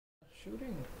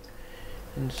shooting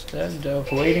instead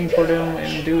of waiting for them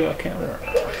and do a counter.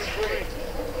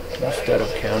 Instead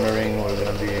of countering, we're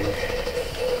gonna be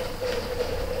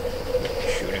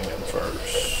shooting them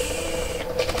first.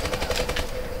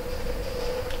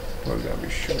 We're gonna be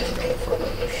shooting them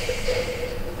first.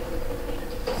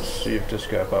 Let's see if this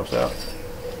guy pops out.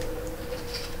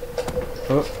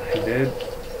 Oh, he did.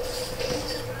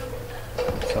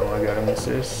 Someone got an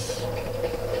assist.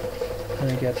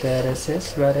 I got that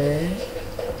assist, buddy.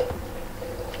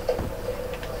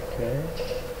 Okay.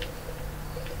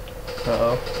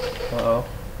 Uh-oh. Uh-oh.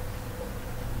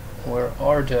 Where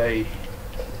are they?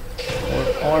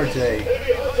 Where are they?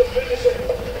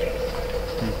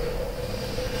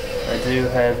 I do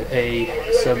have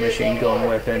a submachine gun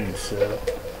weapon, so...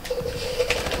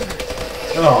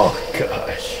 Oh,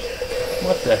 gosh.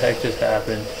 What the heck just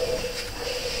happened?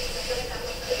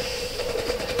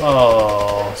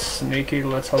 Oh, sneaky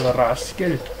little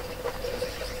rascal.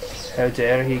 How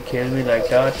dare he kill me like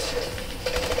that?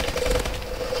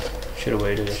 Should've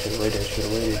waited, should've waited,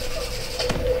 should've waited.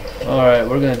 Alright,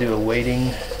 we're gonna do a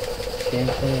waiting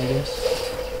gameplay, I guess.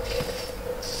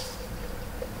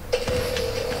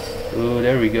 Ooh,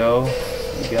 there we go.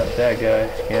 We got that guy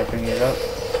camping it up.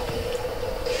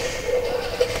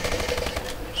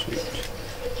 Sweet.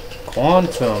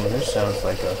 Quantum, this sounds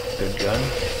like a good gun.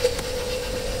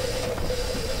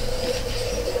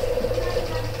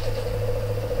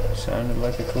 Sounded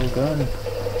like a cool gun.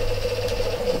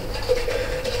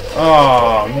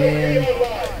 Oh man,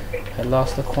 I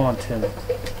lost the quantum.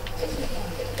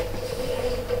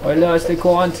 I lost the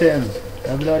quantum.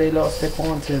 I bloody lost the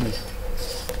quantum.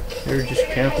 They're just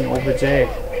camping over there.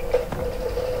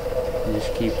 They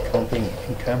just keep camping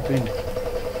and camping.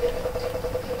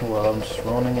 Well, I'm just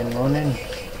running and running.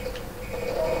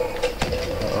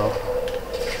 Uh-oh.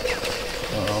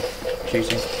 Uh-oh.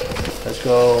 Chasing. Let's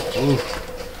go. Ooh.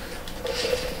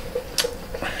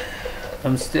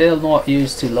 I'm still not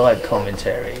used to live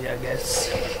commentary, I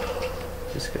guess.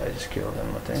 This guy just killed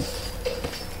him, I think.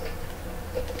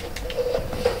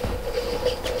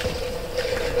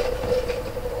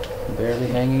 Barely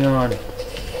hanging on.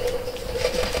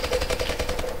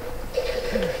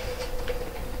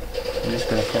 I'm just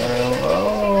gonna counter him.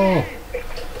 Oh!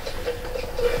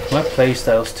 My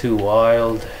playstyle's too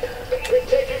wild.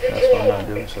 That's why I'm not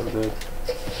doing so good.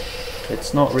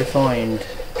 It's not refined.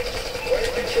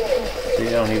 I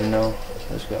don't even know.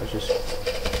 This guy's just... I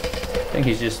think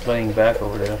he's just laying back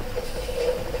over there.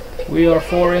 We are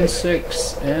 4 and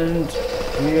 6, and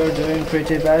we are doing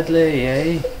pretty badly,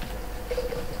 eh?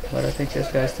 But I think this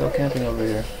guy's still camping over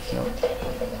here. No.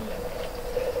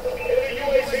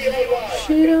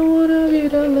 She don't wanna be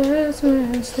the last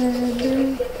man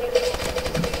standing.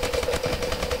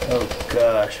 Oh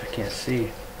gosh, I can't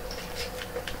see.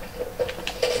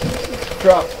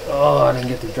 Drop! Oh, I didn't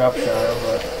get the drop shot,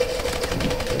 but...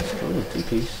 Ooh,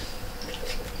 2-piece.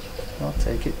 I'll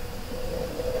take it.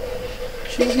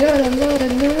 She's got a lot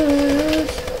of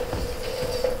nerves.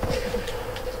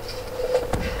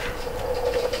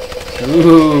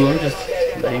 Ooh, I'm just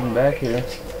laying back here.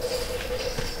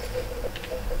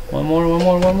 One more, one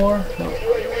more, one more. No.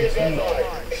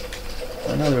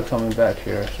 I know they're coming back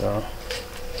here, so.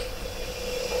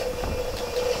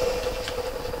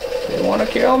 They want to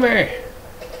kill me.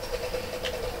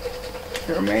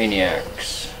 They're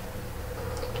maniacs.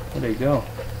 Where'd they go?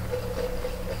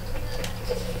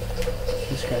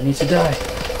 This guy needs to die.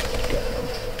 Got him.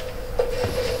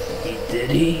 Did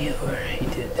he? Or he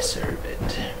did deserve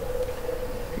it?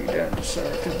 He didn't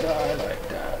deserve to die like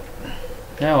that.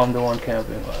 Now I'm the one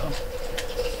camping. Wow.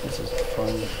 This is a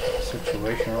fun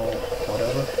situational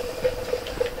whatever.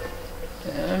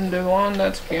 I'm the one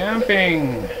that's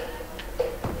camping.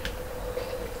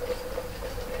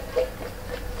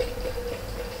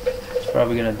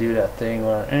 Probably gonna do that thing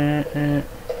where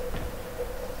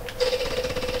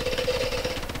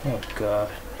oh god,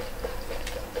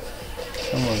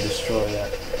 someone destroy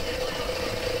that.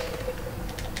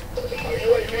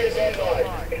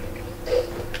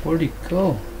 Where'd he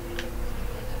go?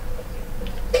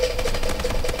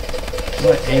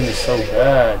 My aim is so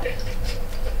bad.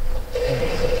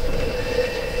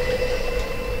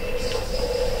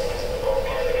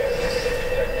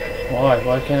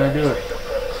 Why can't I do it?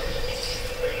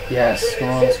 Yes, come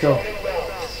on, let's go.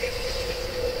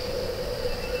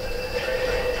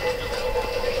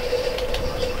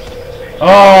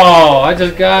 Oh, I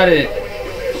just got it.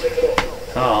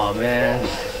 Oh man,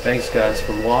 thanks guys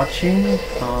for watching.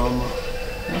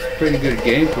 That's pretty good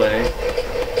gameplay.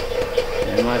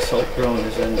 And my assault drone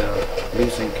is in the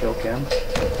losing kill cam.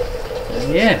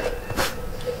 And yeah,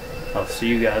 I'll see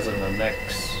you guys in the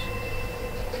next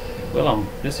Well,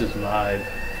 this is live.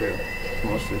 We're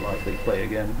mostly likely to play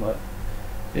again, but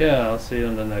yeah, I'll see you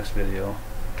in the next video.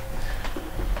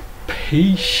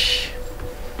 Peace.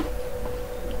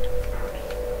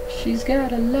 She's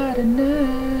got a lot of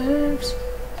nerves.